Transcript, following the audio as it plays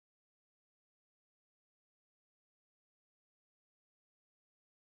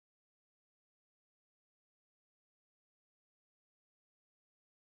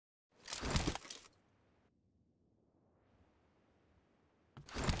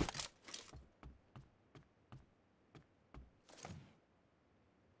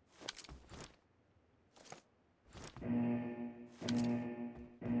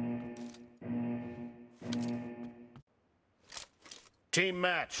Team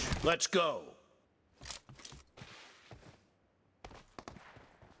match, let's go.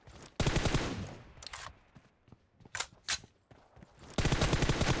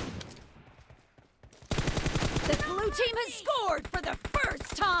 The blue team has scored for the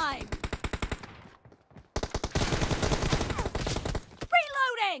first time!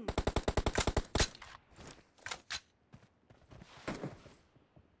 Reloading!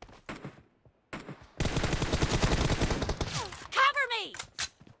 Cover me!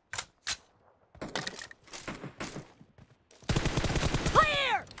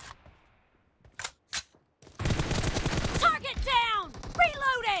 Clear! Target down!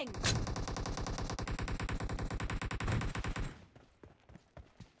 Reloading!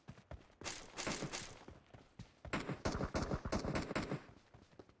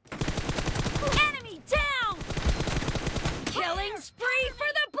 Enemy down! Killing spree for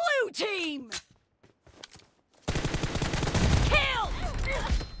the blue team! Killed!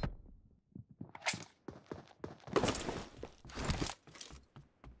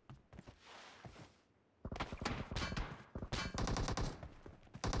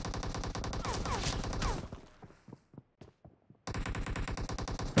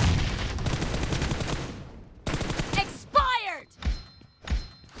 Expired!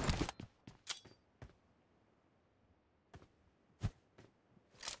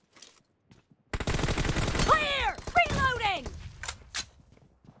 Clear! Reloading!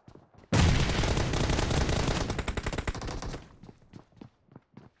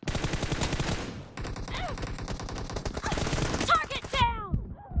 Target down!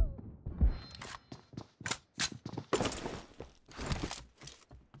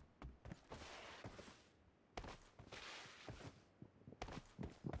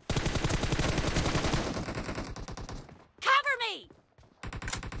 Cover me!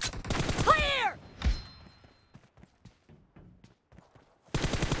 Clear!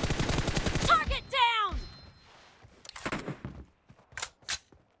 Target down!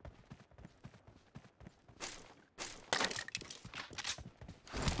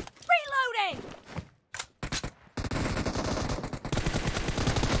 Reloading!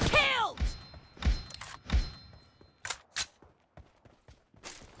 Killed!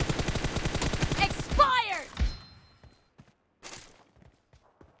 Expired!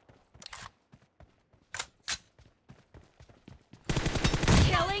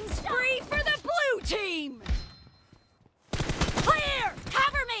 Killing spree for the blue team! Clear!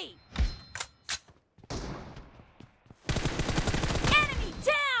 Cover me! Enemy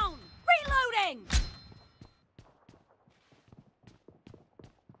down! Reloading!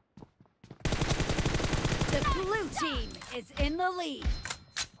 The blue team is in the lead.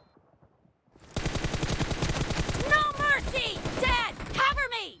 No mercy! Dead! Cover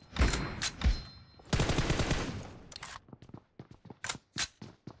me!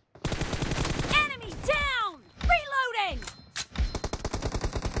 Enemy down! Reloading!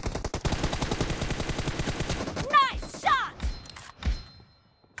 Nice shot!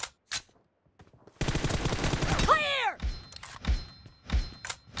 Clear!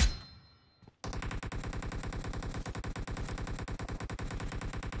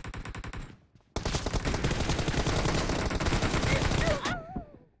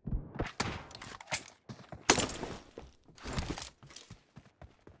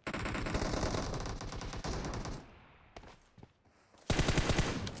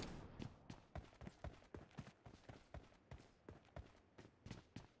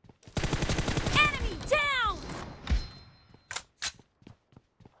 Enemy down!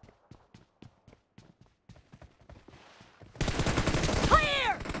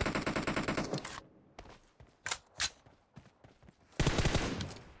 Clear!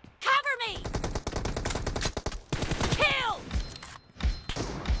 Cover me! Killed!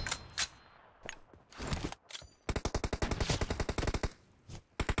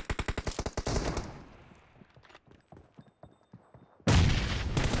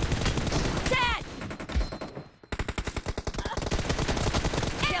 Dead!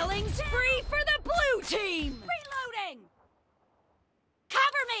 Killing spree for the blue team! Reloading!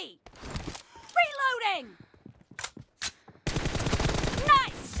 Cover me! Reloading!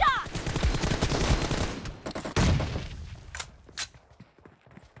 Nice shot!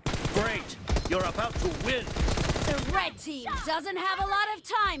 Great, you're about to win. The red team doesn't have a lot of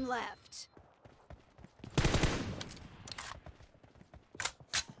time left.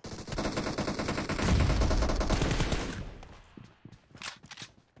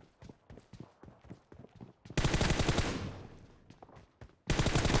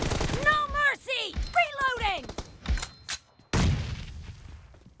 No mercy! Reloading!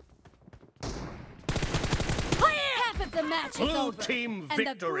 Clear! Half of the match match is Blue over. team And the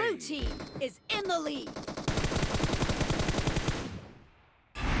victory. blue team is in the lead.